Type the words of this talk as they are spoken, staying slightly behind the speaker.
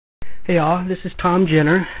Hey all, this is Tom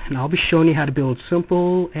Jenner, and I'll be showing you how to build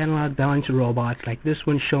simple analog balancing robots like this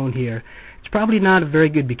one shown here. It's probably not a very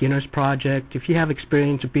good beginner's project. If you have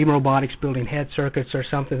experience with beam robotics building head circuits or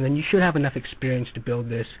something, then you should have enough experience to build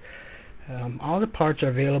this. All the parts are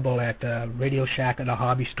available at Radio Shack at a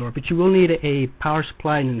hobby store, but you will need a power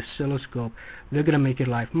supply and an oscilloscope. They're going to make your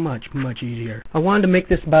life much easier. I wanted to make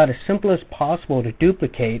this about as simple as possible to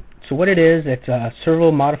duplicate. So what it is, it's a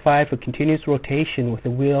servo modified for continuous rotation with a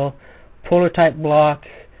wheel, prototype block,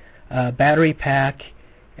 battery pack,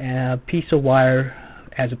 and a piece of wire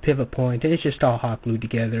as a pivot point, and it's just all hot glued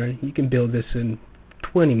together. You can build this in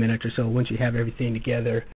 20 minutes or so once you have everything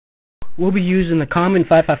together. We'll be using the common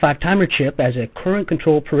 555 timer chip as a current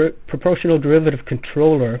control proportional derivative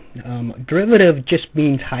controller. Derivative just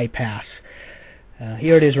means high pass.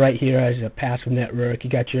 Here it is right here as a passive network.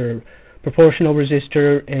 You got your proportional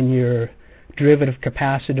resistor and your derivative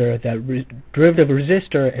capacitor. That derivative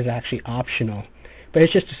resistor is actually optional, but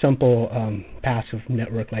it's just a simple passive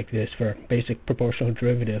network like this for basic proportional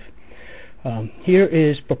derivative. Here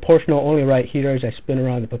is proportional only right here as I spin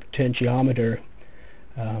around the potentiometer.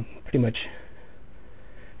 Pretty much,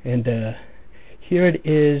 and here it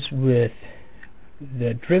is with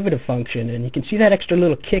the derivative function, and you can see that extra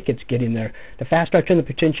little kick it's getting there. The faster I turn the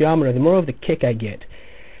potentiometer, the more of the kick I get.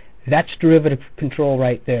 That's derivative control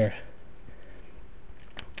right there.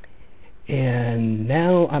 And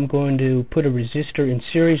now I'm going to put a resistor in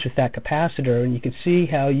series with that capacitor, and you can see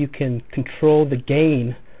how you can control the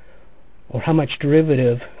gain or how much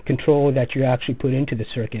derivative control that you actually put into the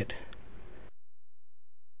circuit.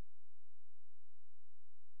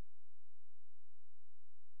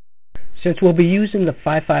 Since we'll be using the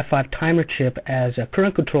 555 timer chip as a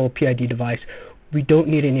current control PID device, we don't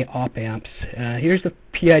need any op amps. Here's the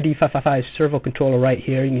PID 555 servo controller right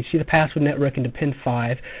here. You can see the passive network into pin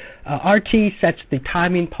 5. RT sets the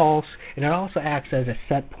timing pulse, and it also acts as a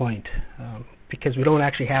set point. Because we don't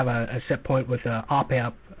actually have a set point with an op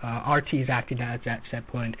amp, RT is acting as that set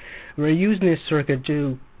point. We're using this circuit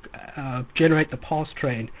to generate the pulse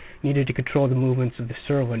train needed to control the movements of the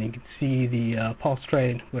servo, and you can see the pulse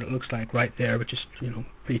train, what it looks like right there, which is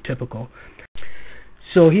pretty typical.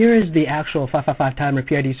 So here is the actual 555 timer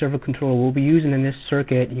PID servo controller we'll be using in this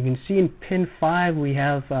circuit. You can see in pin 5 we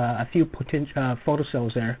have a few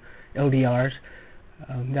photocells there, LDRs,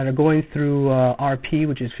 that are going through RP,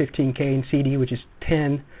 which is 15K, and CD, which is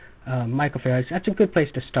 10 microfarads. That's a good place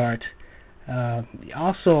to start.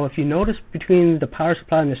 Also, if you notice between the power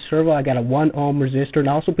supply and the servo, I got a 1 ohm resistor, and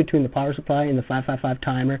also between the power supply and the 555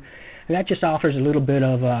 timer, and that just offers a little bit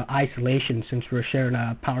of isolation since we're sharing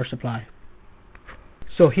a power supply.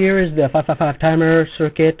 So here is the 555 timer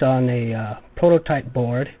circuit on a prototype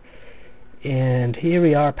board, and here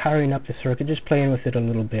we are powering up the circuit, just playing with it a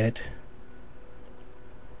little bit.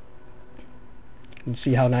 You can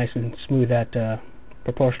see how nice and smooth that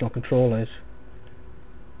proportional control is.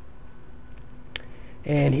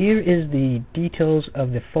 And here is the details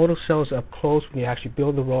of the photocells up close when you actually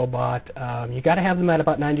build the robot. You got to have them at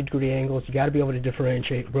about 90-degree angles. You got to be able to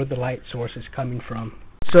differentiate where the light source is coming from.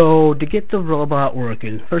 So to get the robot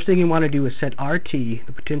working, first thing you want to do is set RT,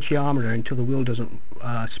 the potentiometer, until the wheel doesn't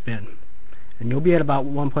spin, and you'll be at about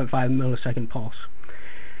 1.5 millisecond pulse.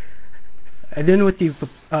 And then with the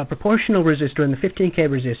proportional resistor and the 15K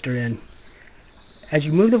resistor in, as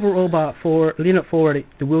you move the robot forward, lean it forward,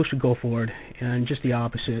 the wheel should go forward, and just the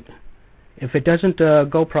opposite. If it doesn't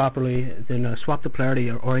go properly, then swap the polarity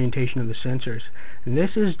or orientation of the sensors. And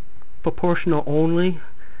this is proportional only,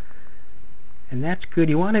 and that's good.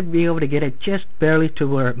 You want to be able to get it just barely to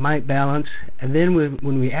where it might balance, and then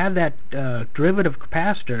when we add that derivative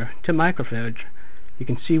capacitor to microfarad, you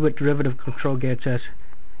can see what derivative control gets us,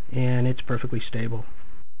 and it's perfectly stable.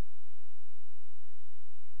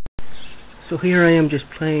 So here I am just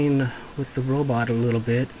playing with the robot a little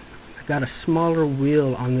bit. I've got a smaller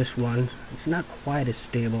wheel on this one. It's not quite as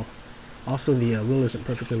stable. Also, the wheel isn't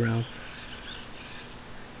perfectly round.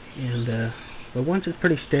 And but once it's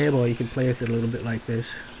pretty stable, you can play with it a little bit like this.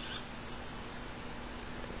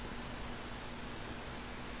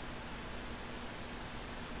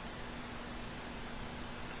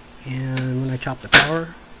 And when I chop the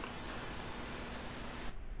power.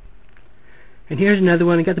 And here's another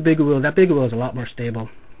one. I got the bigger wheel. That bigger wheel is a lot more stable,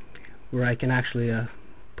 where I can actually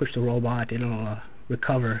push the robot. It'll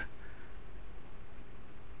recover.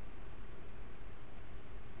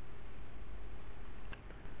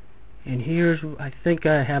 And here's, I think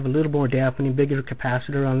I have a little more dampening, bigger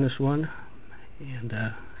capacitor on this one, and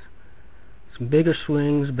some bigger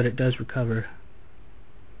swings, but it does recover.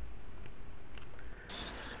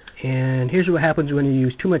 And here's what happens when you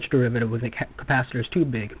use too much derivative when the capacitor is too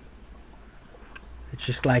big. It's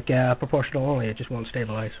just like proportional only, it just won't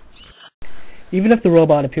stabilize. Even if the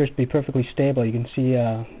robot appears to be perfectly stable, you can see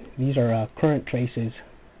these are current traces,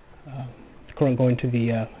 the current going to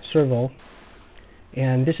the servo,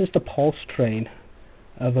 and this is the pulse train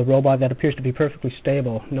of a robot that appears to be perfectly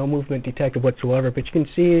stable, no movement detected whatsoever, but you can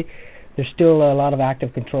see there's still a lot of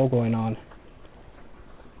active control going on.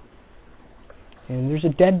 And there's a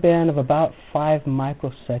dead band of about 5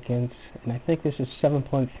 microseconds, and I think this is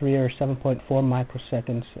 7.3 or 7.4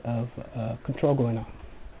 microseconds of control going on.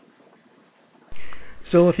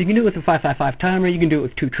 So if you can do it with a 555 timer, you can do it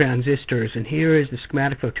with 2 transistors. And here is the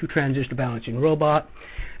schematic for a 2 transistor balancing robot.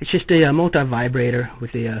 It's just a multi-vibrator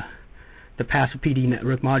with the passive PD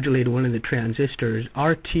network modulator, one of the transistors.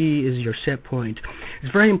 RT is your set point.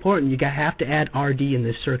 It's very important. You have to add RD in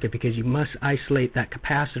this circuit because you must isolate that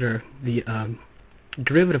capacitor, the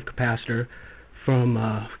derivative capacitor, from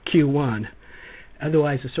Q1.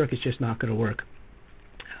 Otherwise, the circuit's just not going to work.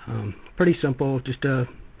 Pretty simple, just a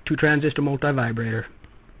 2 transistor multi-vibrator.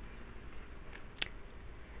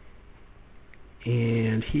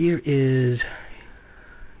 And here is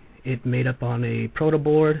it made up on a proto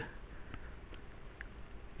board.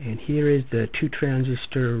 And here is the 2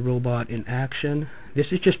 transistor robot in action. This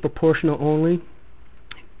is just proportional only,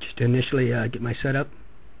 just to initially get my setup.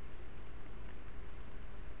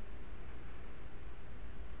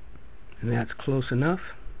 And that's close enough.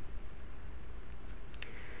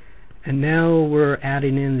 And now we're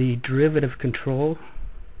adding in the derivative control.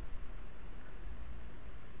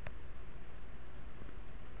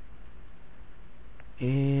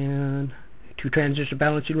 And the 2 transistor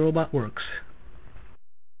balancing robot works.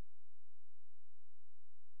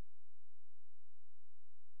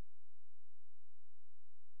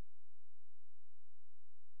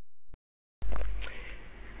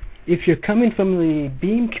 If you're coming from the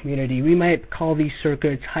beam community, we might call these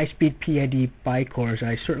circuits high-speed PID bicores.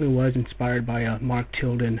 I certainly was inspired by Mark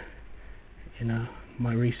Tilden in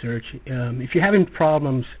my research. If you're having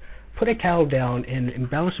problems, put a towel down and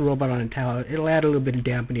balance the robot on a towel. It'll add a little bit of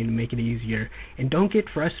dampening to make it easier. And don't get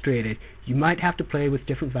frustrated. You might have to play with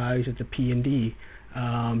different values of the P and D.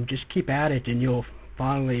 Just keep at it, and you'll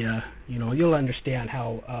finally, you'll understand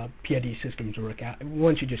how PID systems work out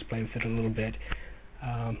once you just play with it a little bit.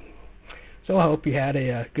 So I hope you had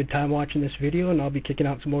a good time watching this video, and I'll be kicking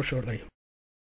out some more shortly.